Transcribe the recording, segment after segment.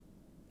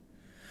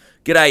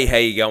G'day, how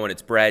you going?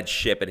 It's Brad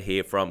Shepherd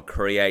here from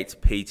Create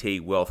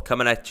PT Wealth,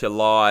 coming at you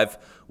live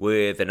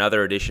with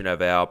another edition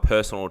of our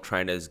Personal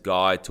Trainer's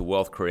Guide to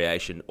Wealth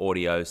Creation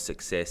Audio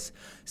Success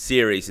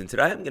series. And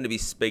today I'm going to be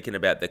speaking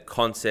about the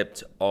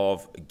concept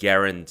of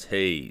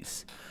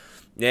guarantees.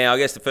 Now, I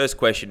guess the first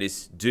question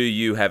is, do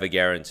you have a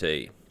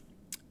guarantee?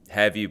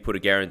 Have you put a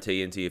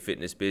guarantee into your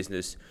fitness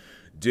business?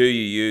 Do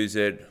you use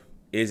it?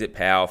 Is it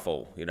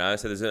powerful?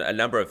 So there's a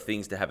number of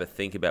things to have a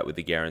think about with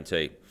the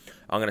guarantee.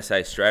 I'm going to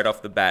say straight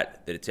off the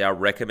bat that it's our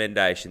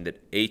recommendation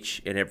that each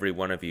and every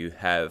one of you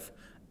have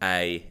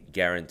a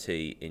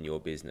guarantee in your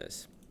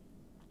business.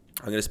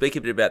 I'm going to speak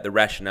a bit about the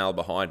rationale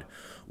behind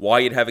why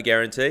you'd have a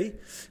guarantee,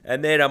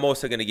 and then I'm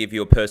also going to give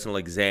you a personal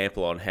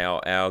example on how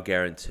our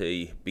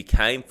guarantee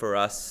became for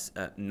us,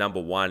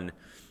 number one,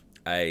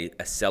 a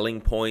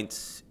selling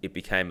point, it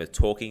became a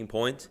talking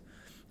point,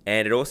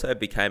 and it also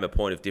became a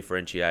point of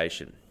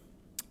differentiation.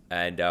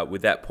 And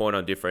with that point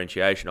on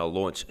differentiation, I'll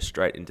launch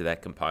straight into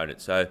that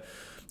component. So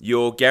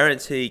your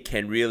guarantee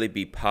can really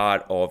be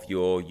part of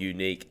your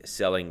unique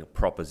selling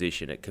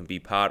proposition. It can be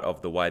part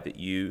of the way that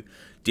you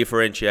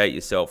differentiate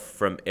yourself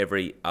from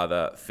every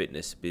other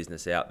fitness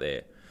business out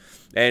there.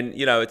 And,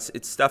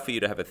 it's stuff for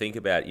you to have a think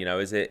about.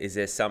 Is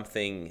there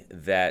something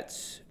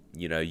that,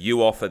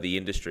 you offer the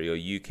industry or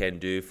you can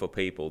do for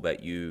people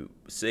that you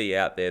see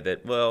out there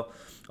that,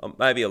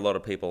 maybe a lot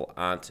of people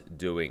aren't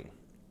doing?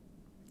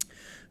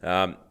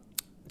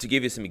 To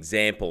give you some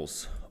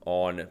examples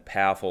on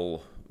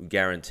powerful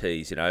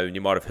guarantees, and you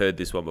might have heard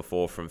this one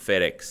before from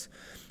FedEx,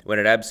 when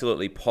it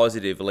absolutely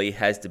positively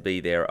has to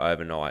be there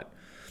overnight.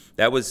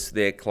 That was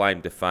their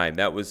claim to fame.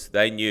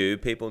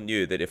 People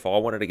knew that if I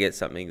wanted to get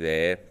something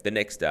there the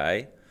next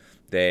day,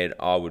 then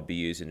I would be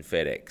using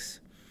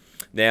FedEx.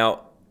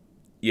 Now,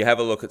 you have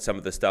a look at some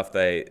of the stuff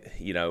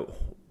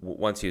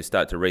once you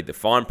start to read the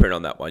fine print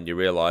on that one, you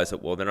realize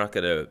that, they're not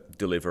going to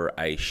deliver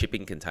a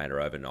shipping container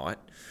overnight,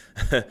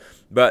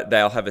 but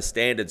they'll have a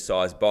standard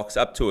size box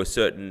up to a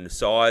certain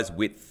size,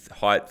 width,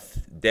 height,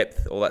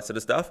 depth, all that sort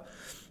of stuff.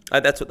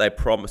 And that's what they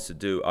promised to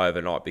do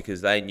overnight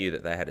because they knew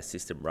that they had a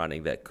system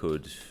running that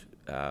could,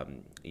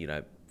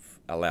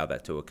 allow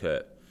that to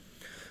occur.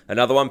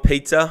 Another one,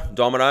 pizza,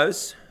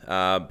 Domino's,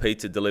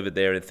 pizza delivered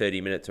there in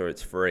 30 minutes or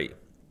it's free.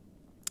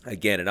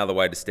 Again, another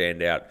way to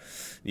stand out.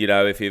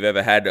 If you've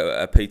ever had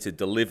a pizza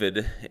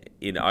delivered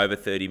in over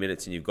 30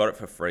 minutes and you've got it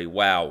for free,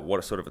 wow, what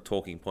a sort of a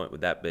talking point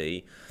would that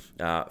be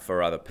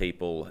for other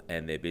people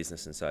and their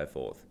business and so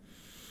forth.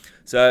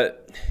 So,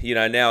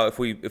 now if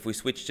we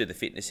switch to the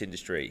fitness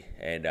industry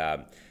and,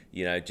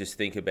 just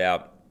think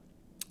about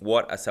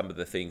what are some of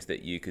the things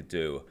that you could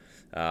do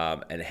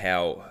and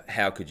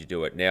how could you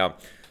do it. Now,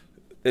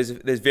 there's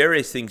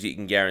various things you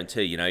can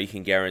guarantee. You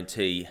can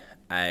guarantee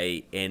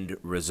a end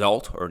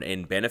result or an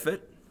end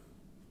benefit.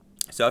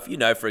 So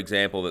if for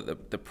example,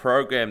 that the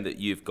program that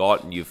you've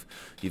got and you've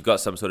got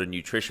some sort of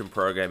nutrition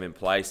program in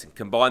place and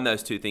combine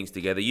those two things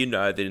together,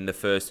 that in the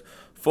first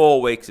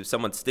 4 weeks, if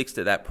someone sticks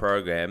to that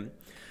program,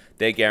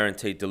 they're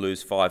guaranteed to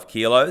lose 5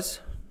 kilos,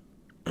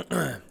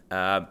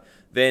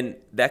 then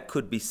that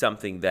could be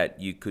something that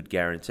you could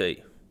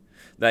guarantee.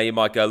 Now you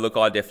might go, look,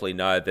 I definitely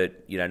know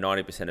that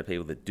 90% of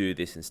people that do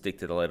this and stick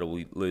to the letter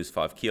will lose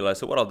 5 kilos.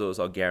 So what I'll do is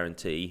I'll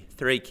guarantee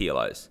 3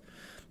 kilos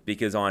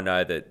because I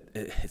know that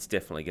it's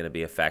definitely going to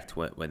be a fact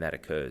when that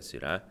occurs.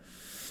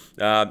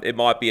 It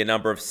might be a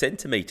number of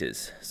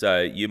centimeters. So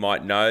you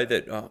might know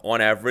that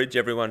on average,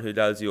 everyone who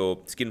does your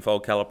skin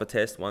fold caliper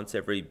test once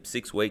every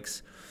 6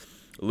 weeks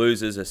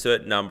loses a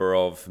certain number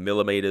of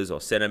millimeters or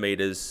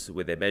centimeters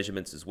with their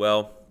measurements as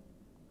well,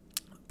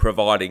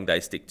 providing they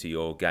stick to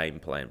your game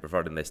plan,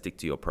 providing they stick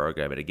to your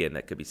program. And again,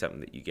 that could be something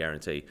that you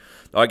guarantee.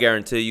 I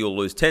guarantee you'll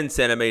lose 10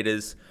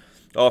 centimeters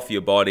off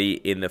your body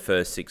in the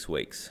first 6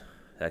 weeks.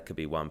 That could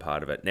be one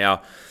part of it.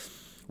 Now,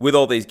 with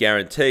all these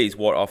guarantees,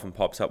 what often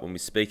pops up when we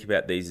speak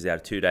about these is our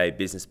 2-day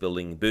business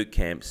building boot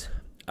camps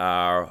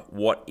are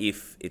what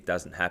if it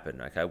doesn't happen,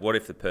 okay? What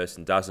if the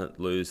person doesn't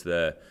lose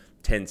the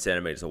 10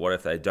 centimeters or what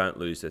if they don't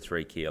lose the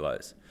 3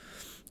 kilos?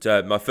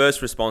 So my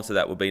first response to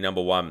that would be,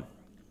 number one,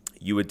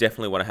 you would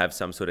definitely want to have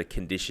some sort of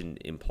condition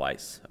in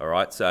place, all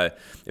right? So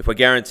if we're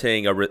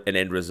guaranteeing an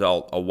end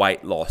result, a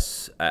weight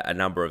loss, a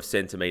number of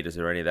centimeters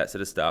or any of that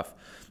sort of stuff,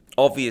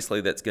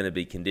 obviously that's going to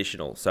be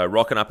conditional. So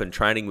rocking up and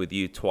training with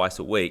you twice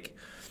a week,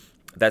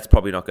 that's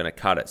probably not going to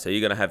cut it. So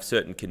you're going to have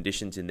certain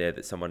conditions in there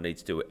that someone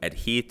needs to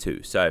adhere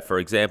to. So for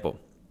example,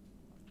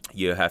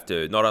 you have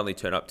to not only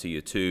turn up to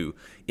your 2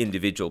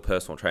 individual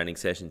personal training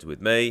sessions with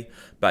me,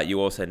 but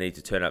you also need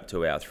to turn up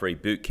to our 3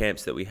 boot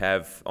camps that we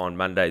have on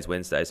Mondays,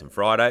 Wednesdays, and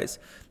Fridays.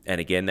 And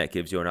again, that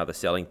gives you another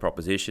selling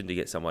proposition to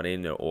get someone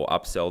in or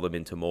upsell them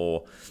into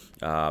more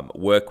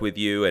work with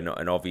you and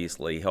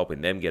obviously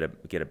helping them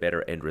get a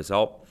better end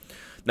result.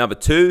 Number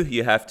 2,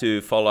 you have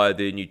to follow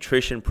the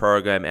nutrition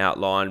program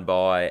outlined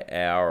by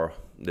our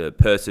the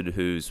person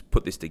who's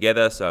put this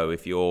together. So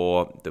if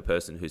you're the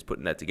person who's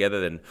putting that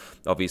together, then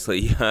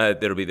obviously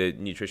that'll be the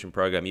nutrition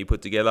program you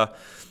put together.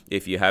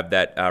 If you have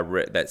that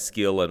that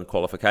skill and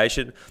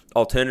qualification,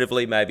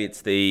 alternatively, maybe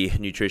it's the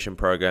nutrition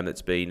program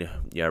that's been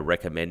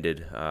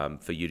recommended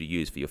for you to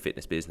use for your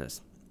fitness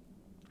business.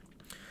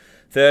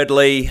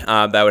 Thirdly,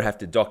 they would have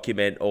to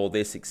document all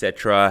this,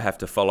 etc., have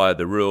to follow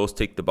the rules,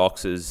 tick the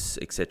boxes,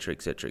 etc.,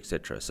 etc.,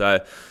 etc. So,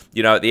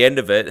 at the end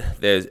of it,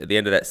 at the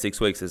end of that 6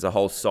 weeks, there's a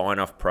whole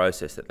sign-off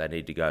process that they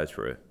need to go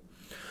through.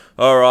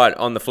 All right,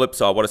 on the flip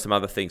side, what are some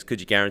other things? Could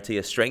you guarantee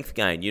a strength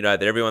gain? You know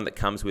that everyone that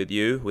comes with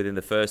you, within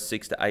the first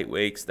 6 to 8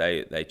 weeks,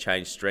 they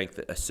change strength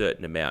a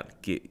certain amount,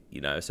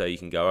 so you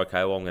can go,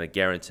 okay, well, I'm going to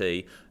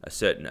guarantee a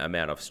certain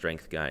amount of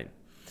strength gain.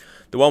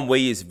 The one we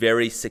used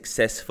very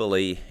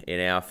successfully in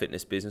our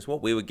fitness business,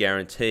 what we were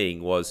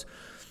guaranteeing was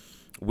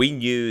we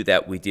knew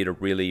that we did a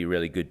really,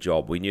 really good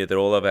job. We knew that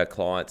all of our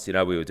clients, we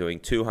were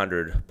doing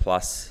 200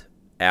 plus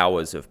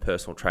hours of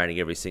personal training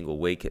every single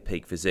week at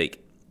Peak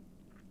Physique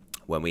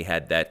when we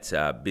had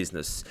that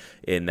business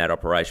in that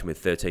operation with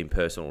 13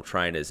 personal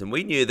trainers. And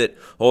we knew that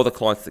all the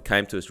clients that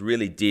came to us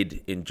really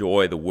did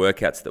enjoy the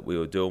workouts that we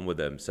were doing with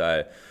them.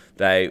 So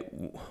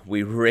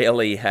we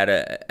rarely had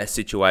a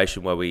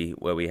situation where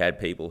we had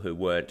people who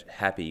weren't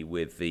happy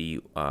with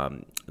the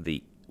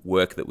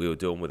work that we were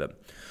doing with them.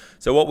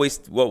 So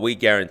what we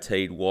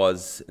guaranteed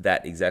was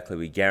that exactly.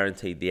 We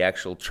guaranteed the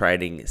actual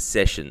training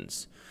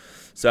sessions.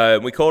 So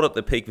we called it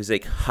the Peak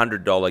Physique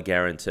 $100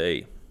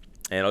 guarantee.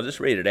 And I'll just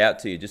read it out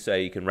to you just so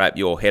you can wrap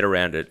your head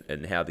around it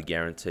and how the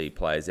guarantee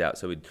plays out.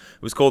 So it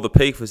was called the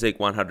Peak Physique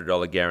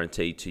 $100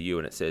 guarantee to you.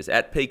 And it says,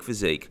 at Peak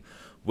Physique,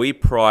 we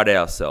pride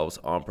ourselves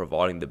on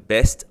providing the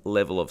best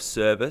level of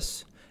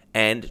service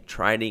and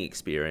training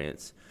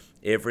experience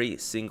every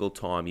single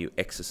time you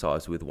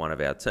exercise with one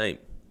of our team.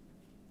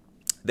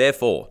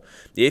 Therefore,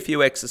 if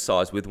you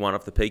exercise with one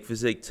of the Peak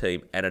Physique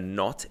team and are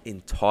not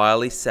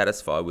entirely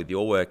satisfied with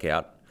your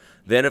workout,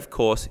 then of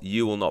course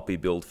you will not be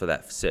billed for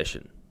that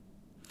session.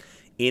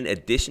 In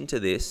addition to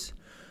this,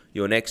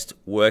 your next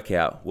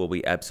workout will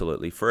be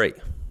absolutely free.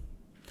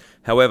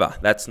 However,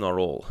 that's not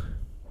all.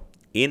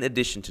 In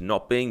addition to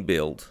not being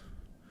billed,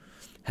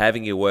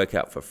 having your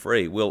workout for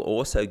free will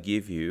also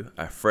give you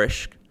a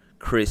fresh,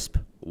 crisp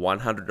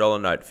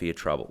 $100 note for your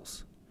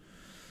troubles.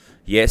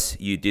 Yes,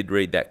 you did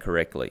read that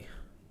correctly.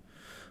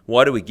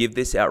 Why do we give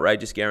this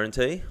outrageous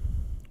guarantee?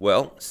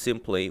 Well,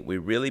 simply, we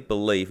really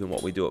believe in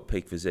what we do at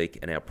Peak Physique,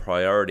 and our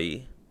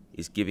priority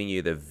is giving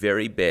you the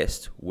very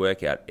best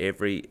workout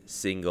every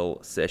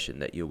single session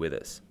that you're with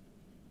us.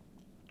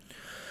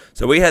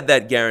 So we had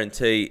that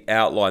guarantee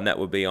outline that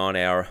would be on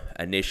our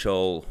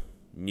initial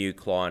new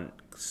client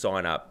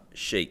sign-up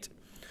sheet.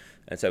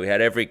 And so we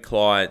had every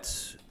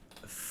client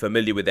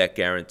familiar with that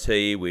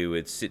guarantee. We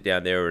would sit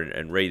down there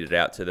and read it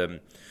out to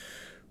them.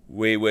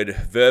 We would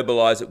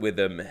verbalize it with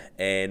them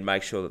and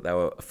make sure that they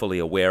were fully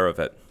aware of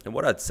it. And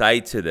what I'd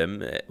say to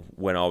them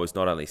when I was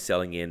not only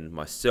selling in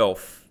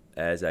myself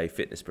as a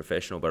fitness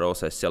professional, but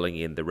also selling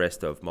in the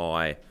rest of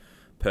my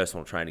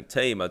personal training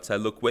team, I'd say,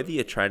 look, whether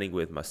you're training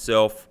with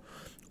myself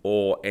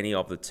or any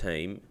of the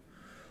team,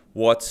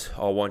 what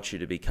I want you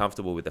to be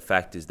comfortable with the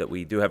fact is that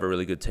we do have a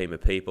really good team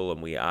of people,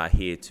 and we are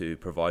here to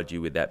provide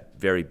you with that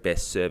very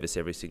best service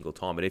every single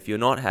time. And if you're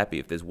not happy,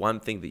 if there's one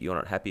thing that you're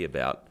not happy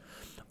about,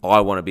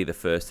 I want to be the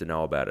first to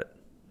know about it.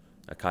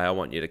 Okay, I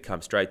want you to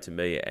come straight to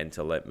me and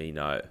to let me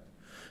know.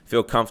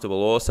 Feel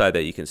comfortable also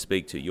that you can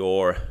speak to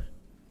your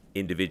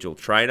individual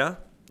trainer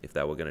if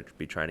they were going to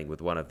be training with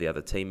one of the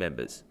other team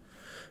members.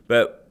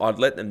 But I'd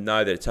let them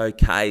know that it's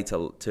okay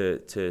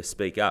to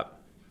speak up.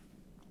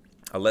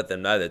 I'll let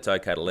them know that it's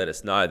okay to let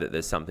us know that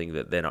there's something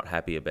that they're not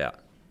happy about.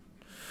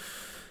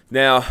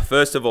 Now,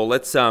 first of all,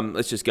 let's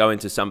just go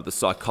into some of the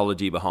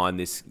psychology behind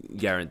this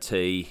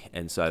guarantee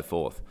and so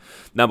forth.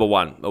 Number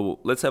one,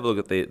 let's have a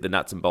look at the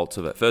nuts and bolts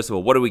of it. First of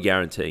all, what are we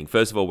guaranteeing?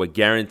 First of all, we're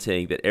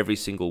guaranteeing that every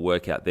single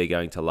workout, they're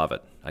going to love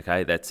it.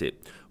 Okay, that's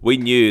it. We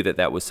knew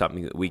that was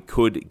something that we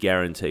could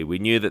guarantee. We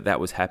knew that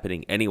was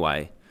happening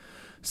anyway.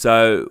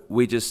 So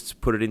we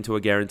just put it into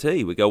a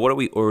guarantee. We go, what are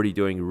we already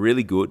doing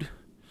really good?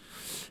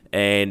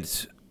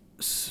 And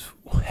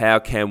how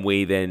can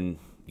we then,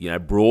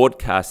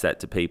 broadcast that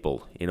to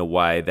people in a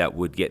way that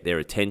would get their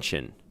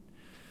attention?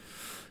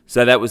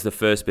 So that was the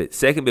first bit.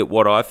 Second bit,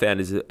 what I found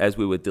is that as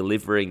we were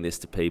delivering this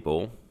to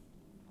people,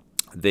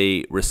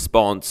 the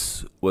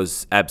response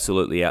was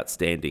absolutely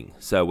outstanding.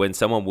 So when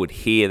someone would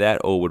hear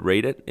that or would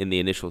read it in the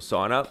initial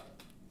sign-up,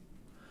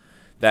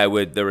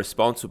 the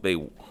response would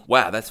be,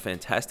 wow, that's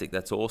fantastic.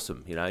 That's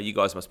awesome. You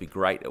guys must be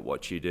great at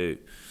what you do.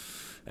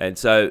 And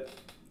so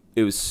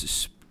it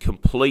was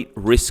complete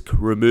risk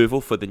removal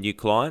for the new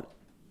client.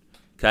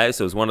 Okay,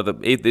 so it was one of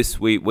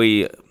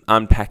we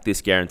unpacked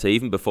this guarantee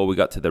even before we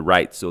got to the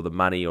rates or the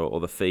money or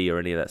the fee or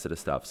any of that sort of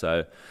stuff.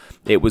 So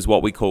it was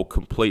what we call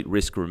complete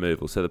risk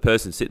removal. So the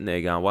person sitting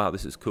there going, wow,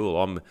 this is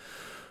cool.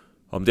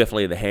 I'm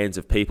definitely in the hands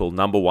of people,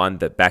 number one,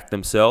 that back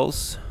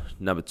themselves.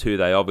 Number two,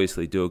 they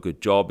obviously do a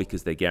good job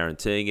because they're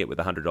guaranteeing it with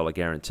a $100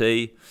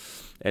 guarantee.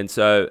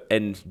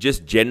 And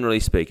just generally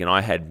speaking,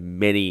 I had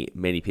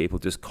many people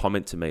just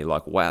comment to me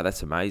like, wow,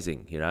 that's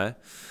amazing,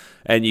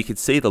 and you could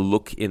see the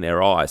look in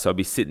their eyes. So I'd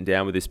be sitting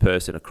down with this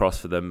person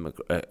across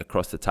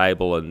the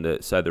table,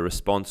 and so the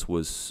response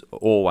was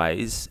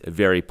always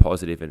very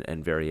positive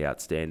and very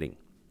outstanding.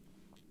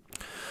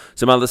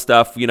 Some other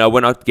stuff, we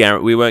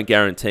weren't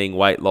guaranteeing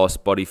weight loss,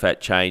 body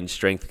fat change,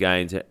 strength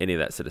gains, any of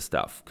that sort of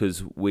stuff,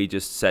 because we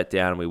just sat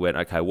down and we went,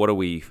 okay, what do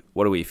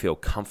we feel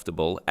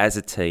comfortable as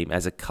a team,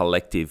 as a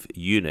collective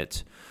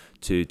unit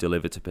to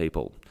deliver to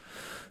people?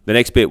 The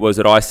next bit was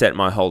that I sat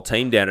my whole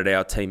team down at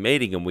our team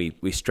meeting and we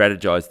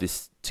strategized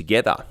this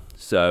together.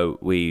 So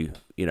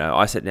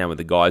I sat down with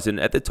the guys, and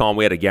at the time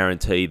we had a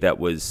guarantee that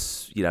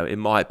was, in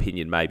my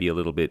opinion, maybe a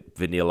little bit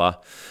vanilla.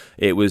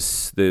 It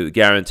was the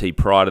guarantee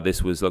prior to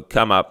this was, look,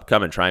 come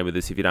and train with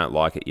us. If you don't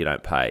like it, you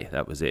don't pay.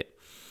 That was it.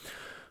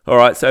 All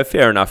right, so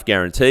fair enough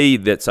guarantee.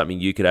 That's something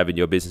you could have in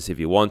your business if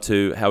you want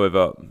to.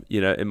 However,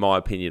 in my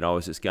opinion, I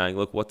was just going,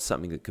 look, what's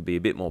something that could be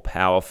a bit more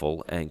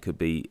powerful and could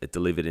be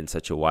delivered in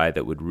such a way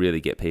that would really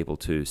get people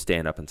to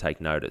stand up and take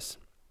notice?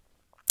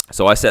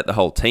 So I sat the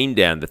whole team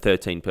down, the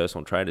 13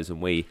 personal trainers, and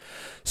we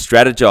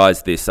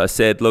strategized this. I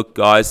said, look,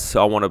 guys,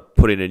 I want to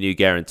put in a new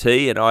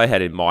guarantee. And I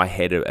had in my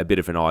head a bit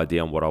of an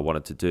idea on what I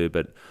wanted to do,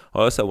 but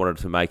I also wanted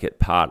to make it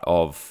part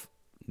of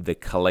the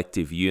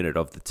collective unit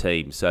of the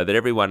team so that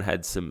everyone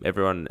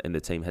in the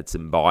team had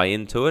some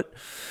buy-in to it.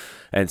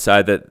 And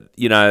so that,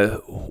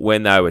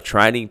 when they were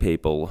training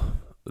people,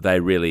 they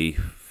really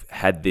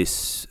had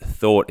this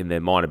thought in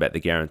their mind about the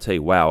guarantee.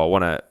 Wow, I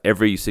want to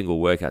every single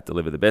workout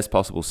deliver the best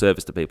possible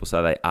service to people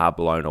so they are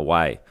blown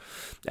away,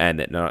 and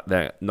that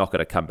they're not going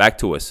to come back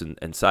to us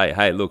and say,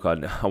 hey, look,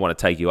 I want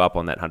to take you up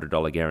on that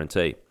 $100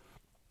 guarantee.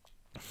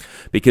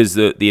 Because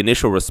the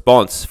initial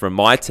response from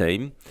my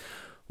team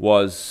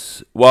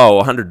was,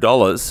 whoa,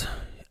 $100?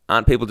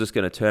 Aren't people just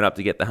going to turn up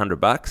to get the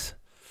 $100?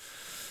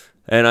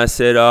 And I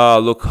said, oh,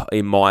 look,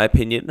 in my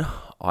opinion,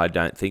 I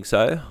don't think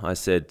so. I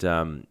said,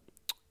 first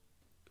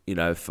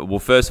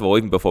of all,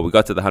 even before we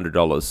got to the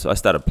 $100, I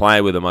started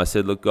playing with them. I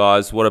said, look,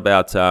 guys, what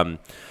about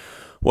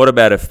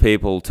if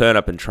people turn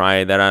up and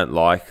train, they don't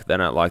like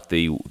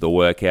the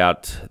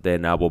workout,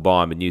 then we'll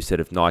buy them a new set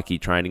of Nike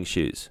training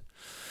shoes.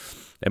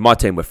 And my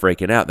team were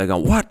freaking out. They're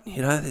going, what?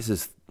 This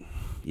is,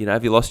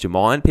 have you lost your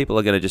mind? People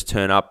are going to just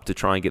turn up to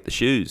try and get the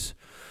shoes.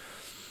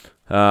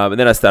 And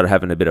then I started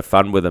having a bit of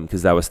fun with them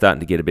because they were starting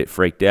to get a bit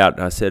freaked out.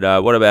 And I said,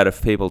 what about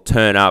if people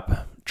turn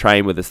up,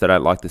 train with us, they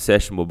don't like the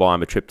session, we'll buy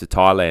them a trip to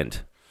Thailand.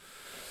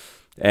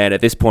 And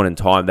at this point in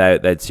time,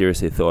 they'd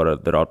seriously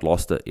thought that I'd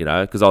lost it,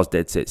 because I was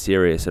dead set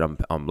serious,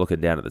 and I'm looking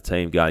down at the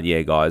team going,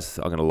 yeah, guys,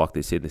 I'm going to lock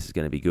this in. This is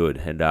going to be good.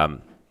 And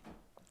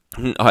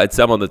I had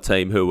some on the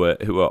team who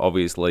were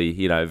obviously,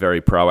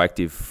 very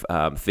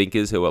proactive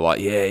thinkers who were like,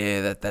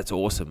 yeah, that's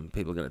awesome.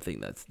 People are going to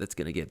think that's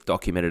going to get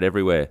documented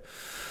everywhere.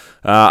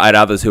 I had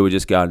others who were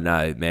just going,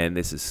 no, man,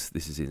 this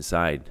is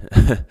insane.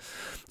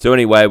 So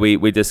anyway,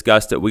 we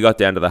discussed it. We got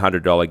down to the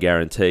 $100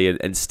 guarantee,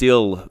 and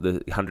still the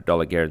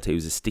 $100 guarantee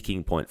was a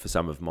sticking point for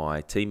some of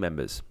my team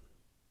members.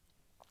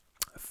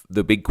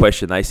 The big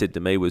question they said to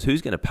me was,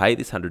 who's going to pay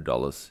this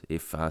 $100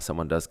 if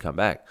someone does come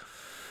back?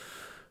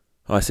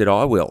 I said,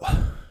 I will.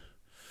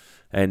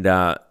 And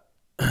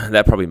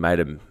that probably made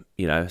them,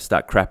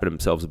 start crapping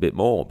themselves a bit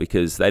more,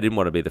 because they didn't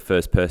want to be the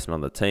first person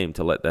on the team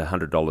to let the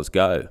 $100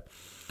 go.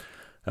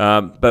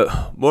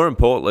 But more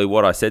importantly,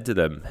 what I said to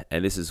them,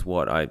 and this is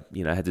what I,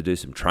 had to do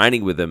some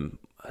training with them,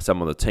 some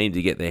on the team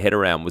to get their head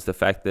around, was the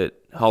fact that,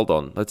 hold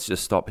on, let's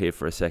just stop here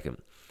for a second.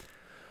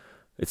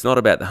 It's not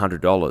about the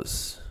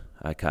 $100,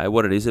 okay?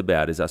 What it is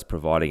about is us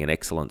providing an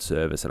excellent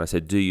service. And I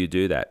said, do you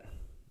do that?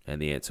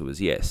 And the answer was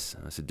yes.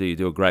 I said, do you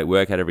do a great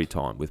workout every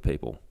time with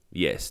people?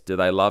 Yes. Do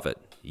they love it?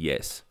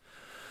 Yes.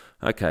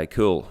 Okay,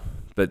 cool.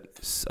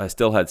 But I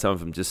still had some of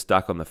them just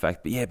stuck on the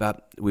fact,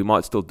 but we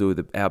might still do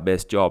our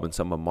best job and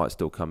someone might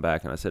still come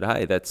back. And I said,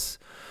 hey, that's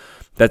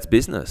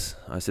business.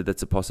 I said,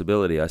 that's a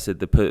possibility. I said,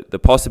 the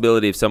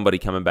possibility of somebody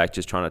coming back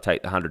just trying to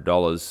take the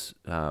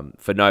 $100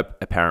 for no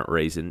apparent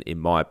reason, in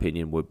my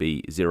opinion, would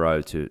be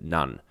 0 to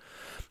none.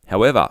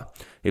 However,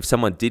 if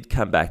someone did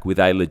come back with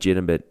a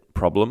legitimate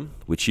problem,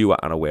 which you are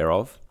unaware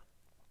of,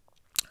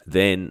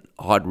 then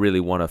I'd really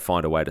want to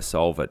find a way to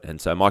solve it. And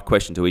so my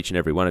question to each and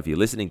every one of you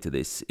listening to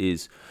this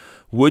is,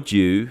 would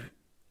you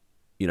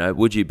be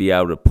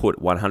able to put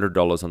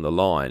 $100 on the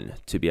line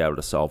to be able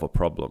to solve a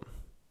problem?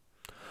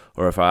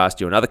 Or if I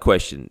asked you another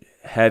question,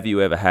 have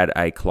you ever had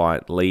a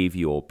client leave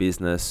your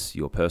business,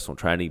 your personal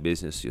training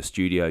business, your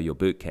studio, your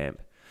boot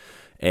camp,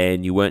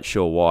 and you weren't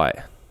sure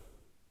why?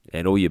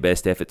 And all your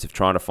best efforts of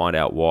trying to find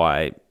out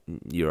why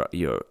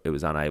it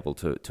was unable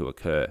to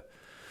occur.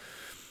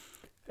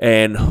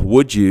 And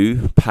would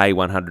you pay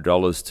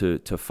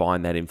 $100 to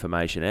find that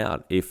information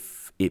out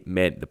if it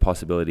meant the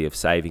possibility of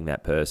saving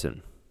that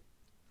person?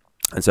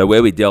 And so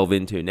where we delve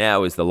into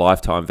now is the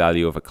lifetime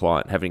value of a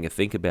client, having a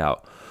think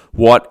about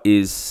what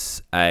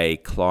is a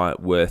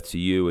client worth to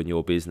you and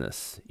your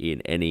business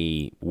in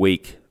any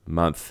week,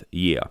 month,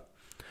 year.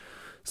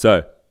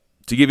 So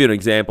To give you an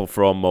example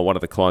from one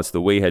of the clients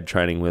that we had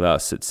training with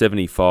us, at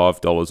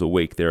 $75 a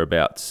week,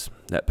 thereabouts,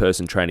 that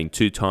person training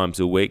 2 times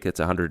a week, that's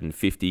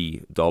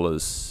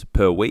 $150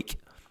 per week.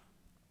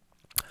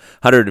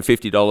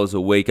 $150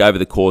 a week over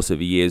the course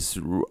of a year,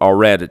 I'll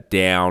round it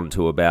down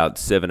to about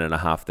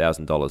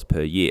 $7,500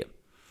 per year.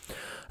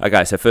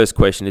 Okay, so first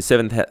question, is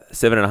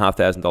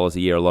 $7,500 a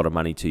year a lot of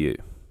money to you?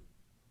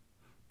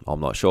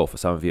 I'm not sure. For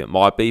some of you it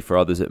might be, for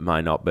others it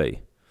may not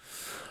be.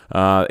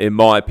 In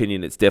my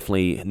opinion, it's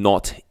definitely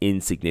not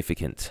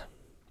insignificant,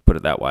 put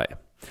it that way.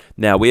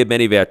 Now, we have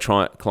many of our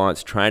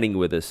clients training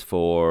with us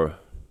for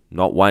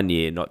not 1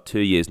 year, not 2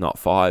 years, not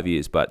 5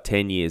 years, but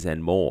 10 years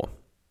and more.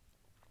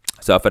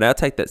 So if I now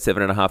take that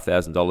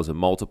 $7,500 and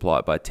multiply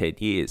it by 10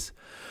 years,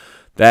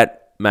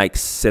 that makes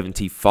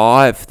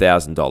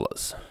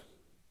 $75,000.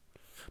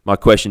 My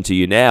question to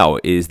you now,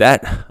 is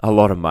that a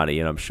lot of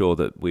money? And I'm sure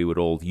that we would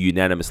all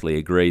unanimously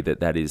agree that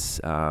that is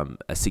a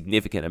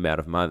significant amount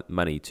of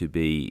money to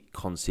be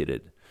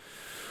considered.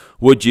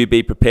 Would you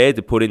be prepared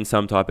to put in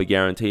some type of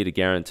guarantee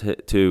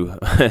to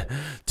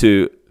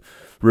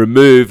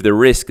remove the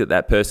risk that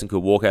that person could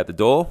walk out the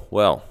door?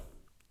 Well,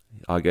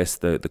 I guess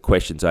the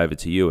question's over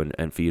to you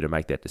and for you to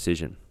make that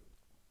decision.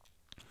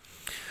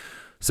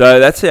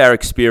 So that's our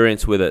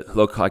experience with it.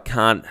 Look, I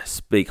can't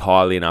speak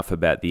highly enough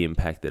about the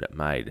impact that it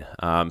made.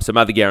 Some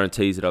other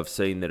guarantees that I've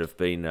seen that have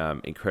been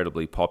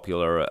incredibly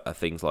popular are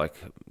things like,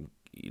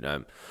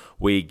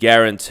 we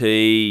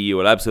guarantee you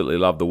will absolutely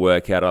love the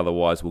workout,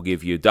 otherwise we'll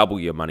give you double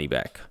your money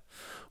back.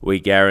 We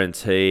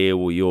guarantee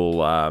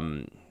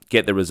you'll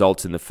get the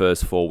results in the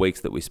first 4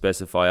 weeks that we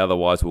specify,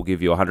 otherwise we'll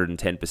give you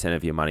 110%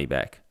 of your money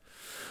back.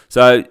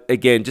 So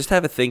again, just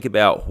have a think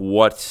about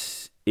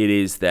what it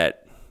is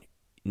that,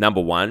 number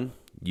one,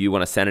 you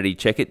want to sanity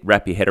check it,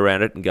 wrap your head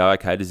around it and go,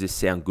 okay, does this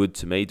sound good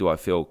to me? Do I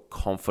feel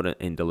confident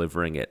in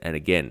delivering it? And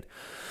again,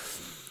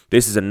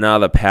 this is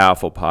another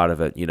powerful part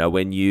of it.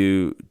 When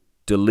you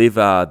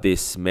deliver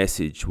this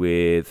message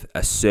with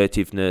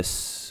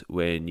assertiveness,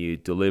 when you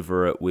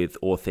deliver it with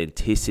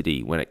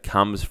authenticity, when it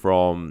comes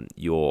from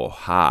your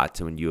heart,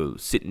 and when you're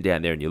sitting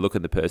down there and you look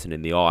at the person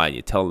in the eye and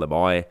you tell them,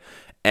 I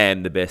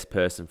am the best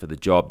person for the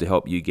job to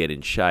help you get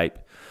in shape,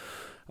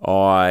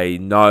 I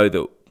know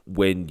that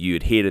when you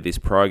adhere to this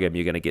program,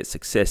 you're going to get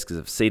success because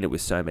I've seen it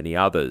with so many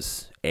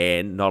others.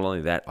 And not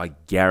only that, I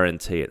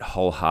guarantee it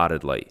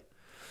wholeheartedly.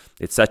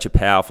 It's such a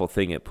powerful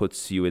thing. It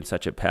puts you in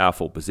such a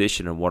powerful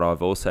position. And what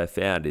I've also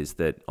found is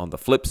that on the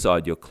flip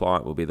side, your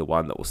client will be the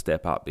one that will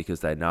step up because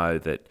they know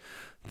that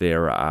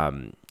their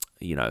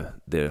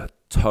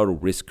total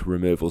risk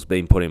removal has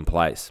been put in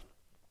place.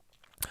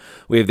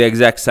 We have the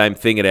exact same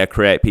thing at our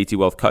Create PT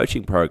Wealth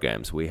coaching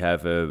programs. We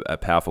have a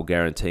powerful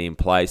guarantee in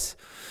place.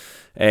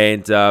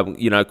 And,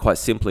 quite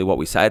simply what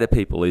we say to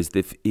people is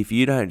that if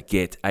you don't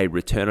get a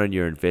return on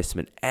your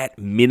investment at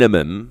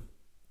minimum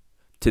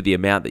to the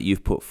amount that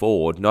you've put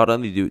forward, not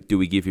only do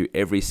we give you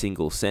every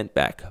single cent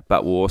back,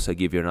 but we'll also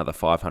give you another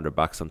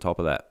 $500 on top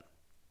of that.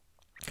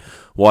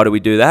 Why do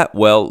we do that?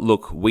 Well,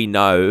 look, we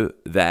know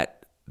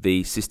that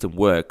the system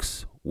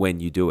works when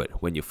you do it,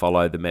 when you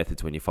follow the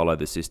methods, when you follow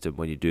the system,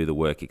 when you do the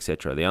work,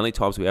 etc. The only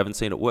times we haven't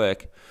seen it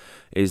work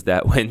is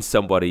that when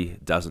somebody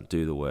doesn't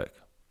do the work.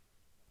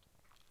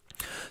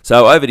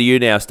 So over to you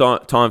now. It's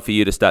time for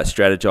you to start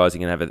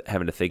strategizing and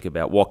having to think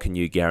about what can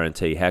you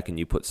guarantee, how can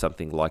you put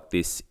something like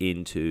this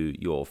into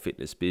your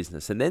fitness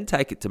business, and then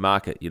take it to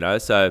market.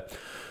 So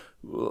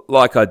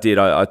like I did,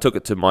 I took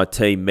it to my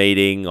team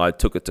meeting, I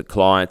took it to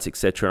clients,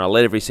 etc., and I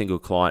let every single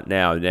client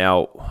know.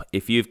 Now,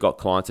 if you've got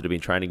clients that have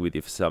been training with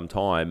you for some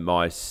time,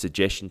 my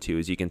suggestion to you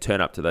is you can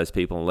turn up to those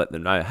people and let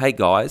them know, hey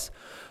guys,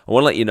 I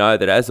want to let you know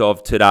that as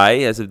of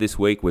today, as of this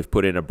week, we've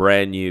put in a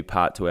brand new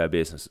part to our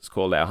business. It's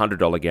called our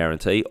 $100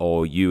 guarantee,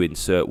 or you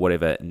insert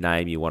whatever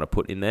name you want to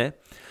put in there.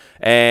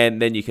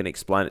 And then you can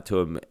explain it to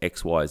them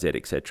X, Y, Z,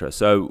 etc.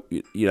 So,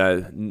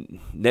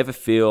 never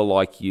feel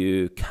like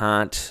you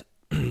can't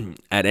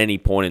at any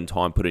point in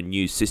time put a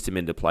new system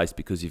into place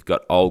because you've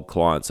got old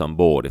clients on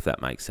board, if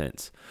that makes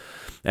sense.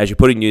 As you're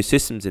putting new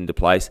systems into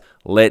place,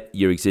 let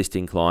your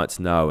existing clients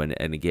know,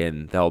 and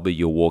again, they'll be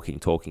your walking,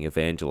 talking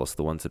evangelists,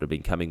 the ones that have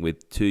been coming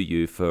to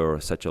you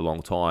for such a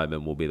long time,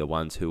 and will be the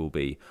ones who will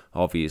be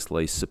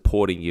obviously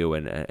supporting you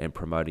and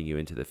promoting you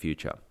into the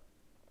future.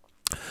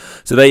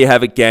 So there you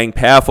have it, gang.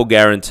 Powerful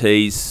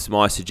guarantees.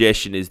 My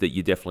suggestion is that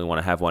you definitely want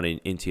to have one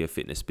into your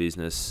fitness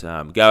business.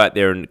 Go out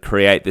there and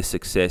create the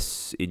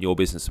success in your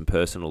business and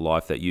personal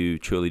life that you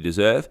truly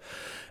deserve,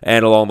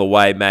 and along the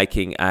way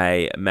making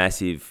a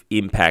massive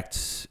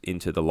impact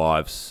into the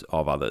lives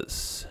of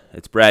others.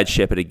 It's Brad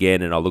Shepherd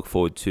again, and I look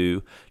forward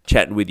to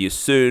chatting with you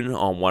soon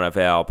on one of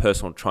our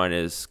Personal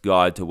Trainer's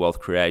Guide to Wealth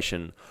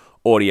Creation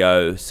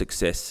audio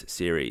success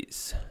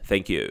series.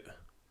 Thank you.